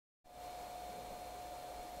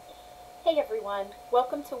Hey everyone,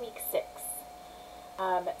 welcome to week 6.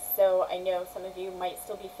 So I know some of you might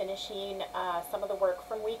still be finishing some of the work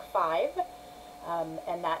from week 5,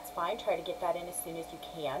 and that's fine. Try to get that in as soon as you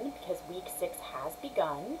can because week 6 has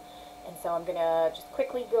begun. And so I'm going to just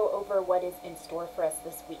quickly go over what is in store for us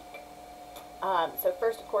this week. So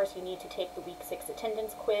first, of course, you need to take the week 6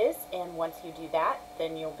 attendance quiz, and once you do that,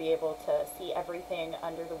 then you'll be able to see everything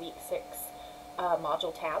under the week 6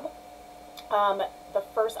 module tab. The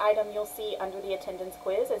first item you'll see under the attendance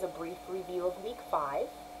quiz is a brief review of week 5.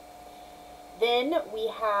 Then we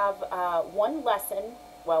have one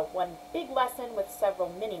big lesson with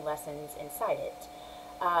several mini lessons inside it.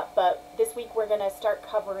 But this week we're going to start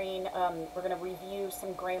covering, we're going to review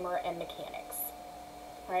some grammar and mechanics.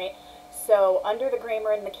 All right, so under the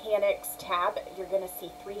grammar and mechanics tab, you're going to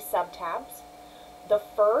see 3 sub-tabs. The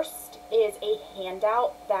first is a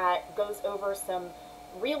handout that goes over some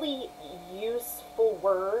really useful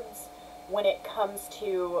words when it comes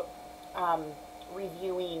to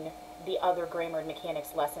reviewing the other grammar and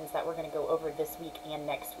mechanics lessons that we're going to go over this week and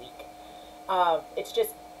next week. It's just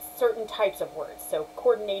certain types of words, so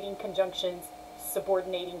coordinating conjunctions,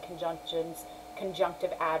 subordinating conjunctions,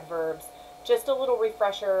 conjunctive adverbs, just a little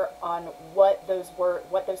refresher on what those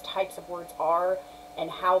types of words are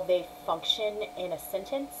and how they function in a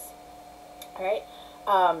sentence. All right.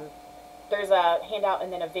 There's a handout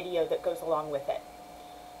and then a video that goes along with it.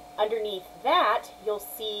 Underneath that, you'll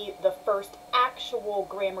see the first actual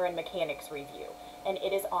grammar and mechanics review, and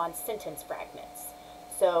it is on sentence fragments.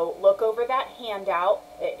 So look over that handout.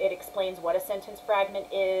 It explains what a sentence fragment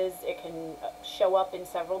is. It can show up in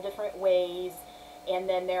several different ways, and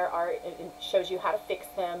then it shows you how to fix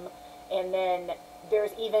them. And then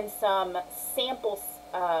there's even some samples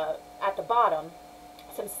at the bottom,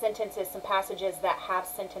 some sentences, some passages that have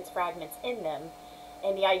sentence fragments in them,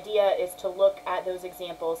 and the idea is to look at those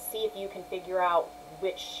examples, see if you can figure out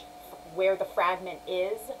where the fragment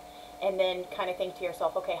is, and then kind of think to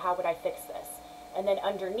yourself, okay, how would I fix this? And then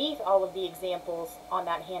underneath all of the examples on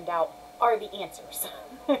that handout are the answers.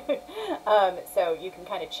 So you can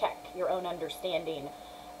kind of check your own understanding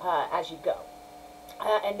as you go.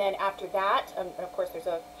 And then after that, and of course there's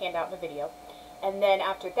a handout and a video. And then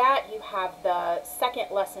after that, you have the second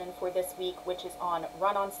lesson for this week, which is on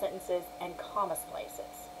run-on sentences and comma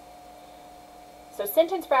splices. So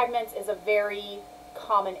sentence fragments is a very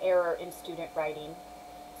common error in student writing,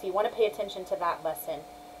 so you want to pay attention to that lesson.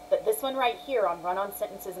 But this one right here on run-on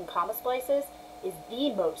sentences and comma splices is the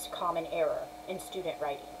most common error in student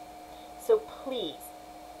writing. So please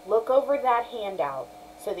look over that handout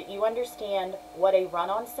so that you understand what a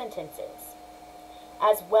run-on sentence is,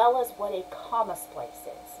 as well as what a comma splice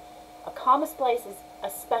is. A comma splice is a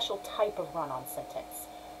special type of run-on sentence,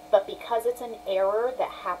 but because it's an error that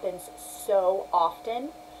happens so often,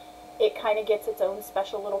 it kind of gets its own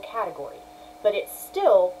special little category, but it's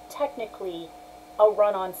still technically a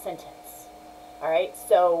run-on sentence. All right,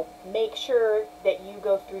 so make sure that you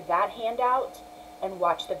go through that handout and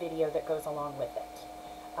watch the video that goes along with it.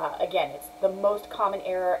 Again, it's the most common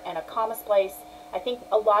error, and a comma splice, I think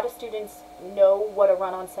a lot of students know what a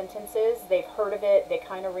run-on sentence is. They've heard of it. They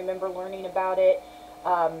kind of remember learning about it.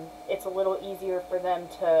 It's a little easier for them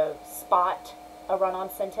to spot a run-on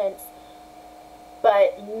sentence.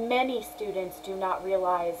 But many students do not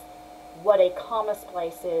realize what a comma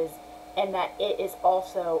splice is, and that it is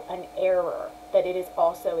also an error, that it is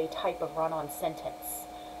also a type of run-on sentence.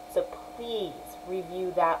 So please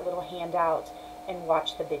review that little handout and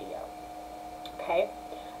watch the video. Okay?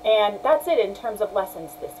 And that's it in terms of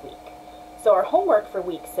lessons this week. So our homework for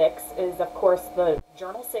week 6 is, of course, the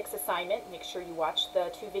Journal 6 assignment. Make sure you watch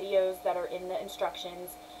the 2 videos that are in the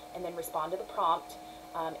instructions and then respond to the prompt.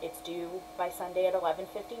 It's due by Sunday at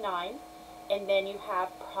 11:59. And then you have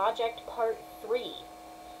Project Part 3,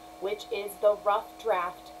 which is the rough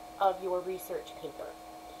draft of your research paper.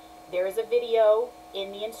 There is a video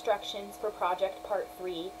in the instructions for Project Part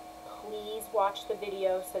 3. Please watch the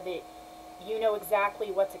video so that you know exactly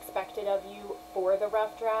what's expected of you for the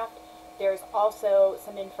rough draft. There's also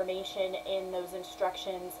some information in those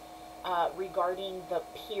instructions regarding the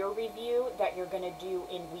peer review that you're going to do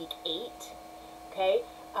in week 8. Okay,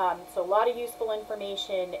 so a lot of useful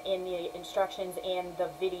information in the instructions and the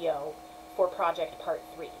video for Project Part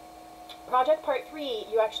 3. Project Part 3,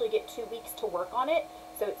 you actually get 2 weeks to work on it,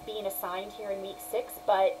 so it's being assigned here in week 6,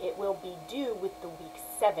 but it will be due with the week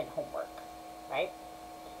 7 homework, right?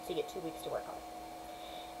 So you get 2 weeks to work on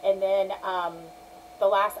it. And then the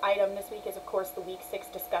last item this week is, of course, the week 6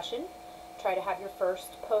 discussion. Try to have your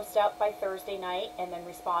first post up by Thursday night, and then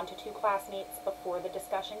respond to 2 classmates before the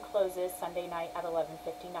discussion closes Sunday night at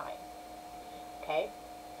 11:59. Okay?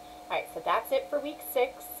 Alright, so that's it for week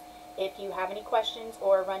 6. If you have any questions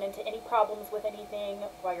or run into any problems with anything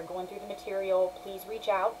while you're going through the material, please reach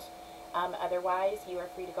out. Otherwise, you are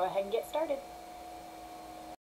free to go ahead and get started.